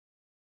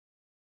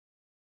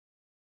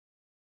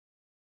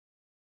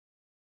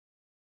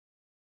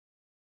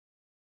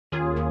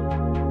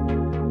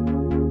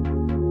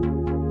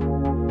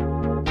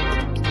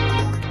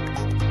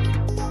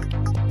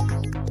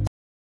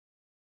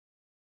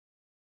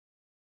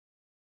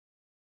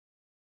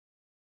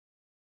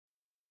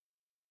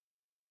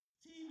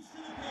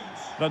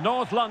The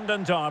North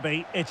London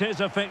derby, it is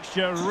a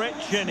fixture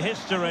rich in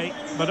history,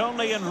 but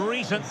only in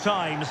recent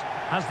times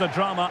has the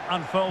drama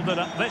unfolded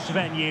at this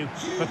venue,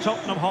 the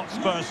Tottenham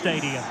Hotspur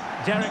Stadium.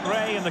 Derek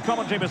Ray in the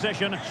commentary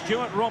position,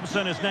 Stuart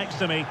Robson is next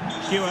to me.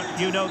 Stuart,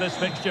 you know this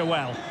fixture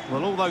well.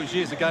 Well, all those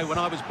years ago when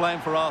I was playing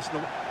for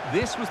Arsenal,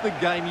 this was the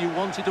game you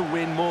wanted to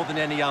win more than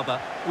any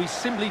other. We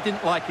simply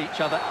didn't like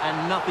each other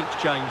and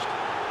nothing's changed.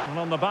 And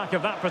on the back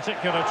of that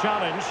particular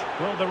challenge,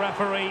 will the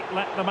referee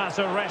let the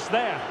matter rest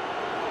there?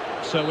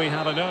 So we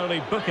have an early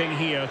booking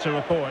here to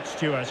report,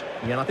 Stuart.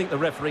 Yeah, and I think the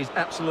referee's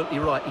absolutely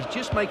right. He's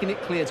just making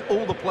it clear to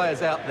all the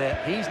players out there,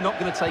 he's not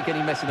going to take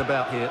any messing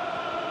about here.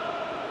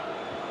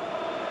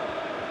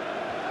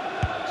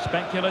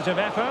 Speculative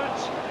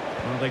effort.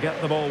 Well, they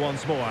get the ball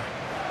once more.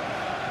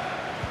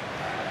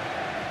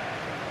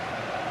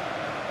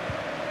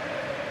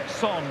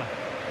 Son.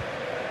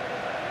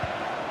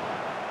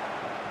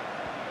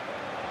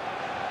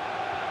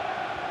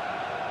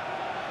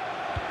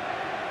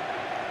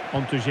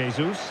 On to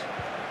Jesus.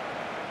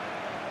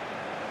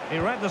 He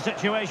read the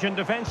situation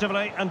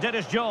defensively and did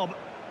his job.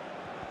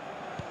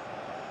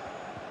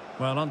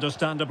 Well,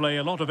 understandably,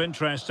 a lot of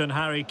interest in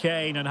Harry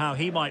Kane and how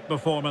he might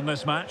perform in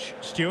this match.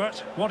 Stuart,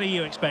 what are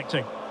you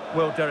expecting?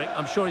 Well, Derek,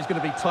 I'm sure he's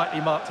going to be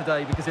tightly marked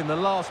today because in the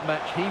last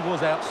match he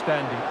was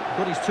outstanding.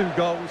 Got his 2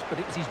 goals, but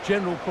it was his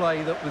general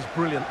play that was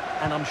brilliant,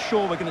 and I'm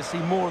sure we're going to see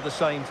more of the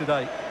same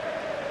today.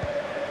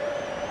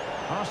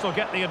 Arsenal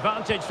get the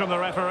advantage from the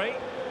referee.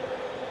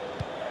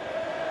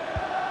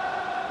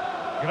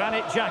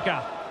 Granit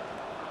Xhaka.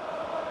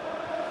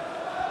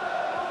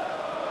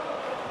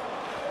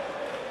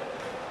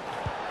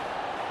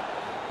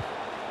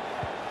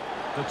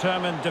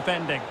 Determined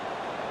defending.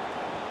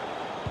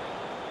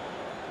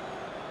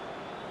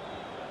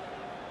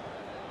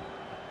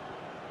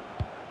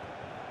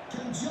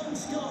 Can John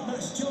Scott,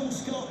 that's John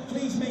Scott,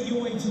 please make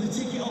your way to the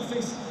ticket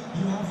office.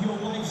 You have your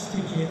wife's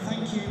ticket.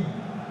 Thank you.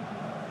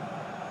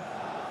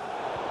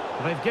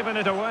 They've given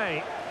it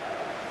away.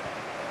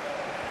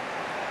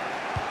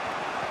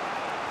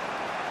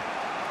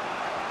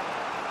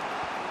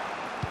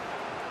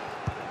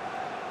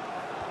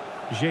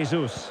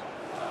 Jesus.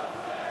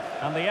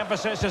 And the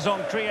emphasis is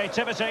on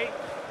creativity.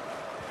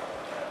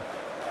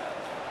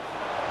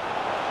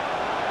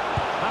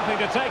 Happy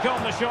to take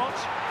on the shot.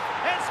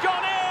 It's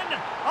gone in!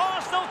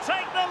 Arsenal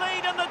take the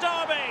lead in the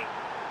derby.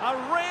 A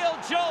real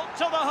jolt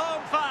to the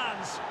home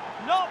fans.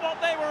 Not what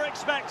they were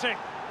expecting.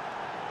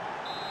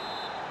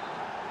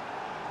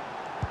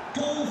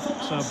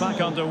 So back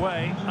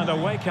underway, and a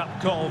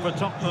wake-up call for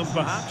Tottenham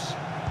perhaps.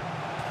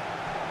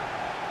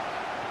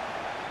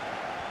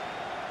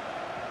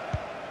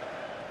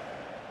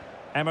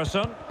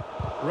 Emerson,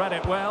 read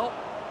it well.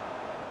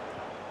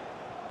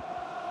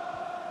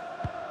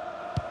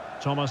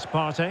 Thomas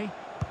Partey.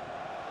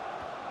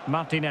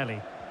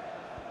 Martinelli.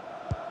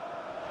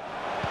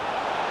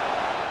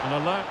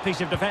 An alert piece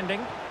of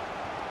defending.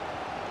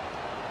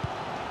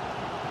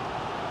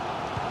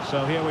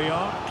 So here we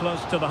are,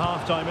 close to the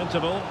half-time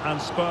interval, and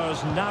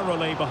Spurs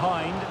narrowly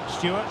behind.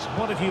 Stuart,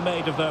 what have you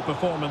made of their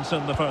performance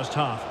in the first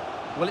half?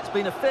 Well, it's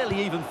been a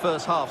fairly even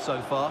first half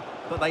so far,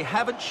 but they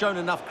haven't shown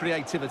enough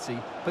creativity,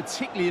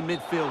 particularly in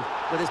midfield,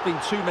 where there's been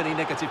too many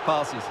negative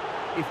passes.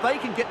 If they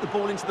can get the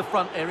ball into the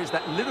front areas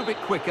that little bit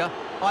quicker,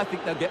 I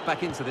think they'll get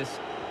back into this.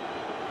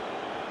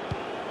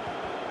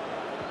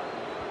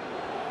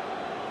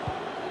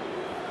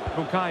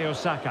 Bukayo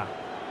Saka.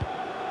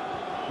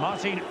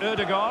 Martin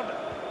Ødegaard.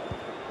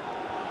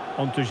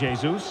 On to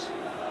Jesus.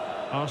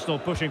 Arsenal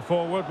pushing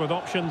forward with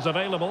options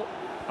available.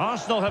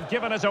 Arsenal have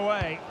given it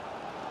away.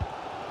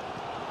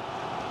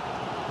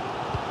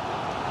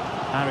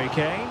 Harry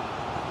Kane.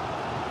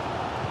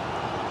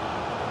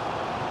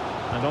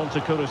 And on to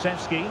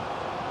Kulusevski.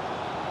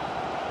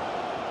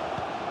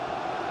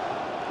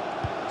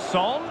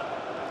 Son.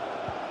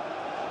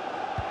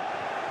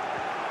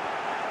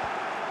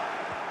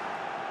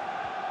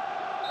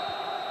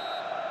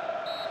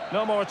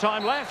 No more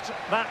time left.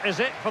 That is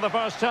it for the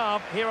first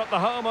half here at the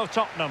home of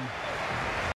Tottenham.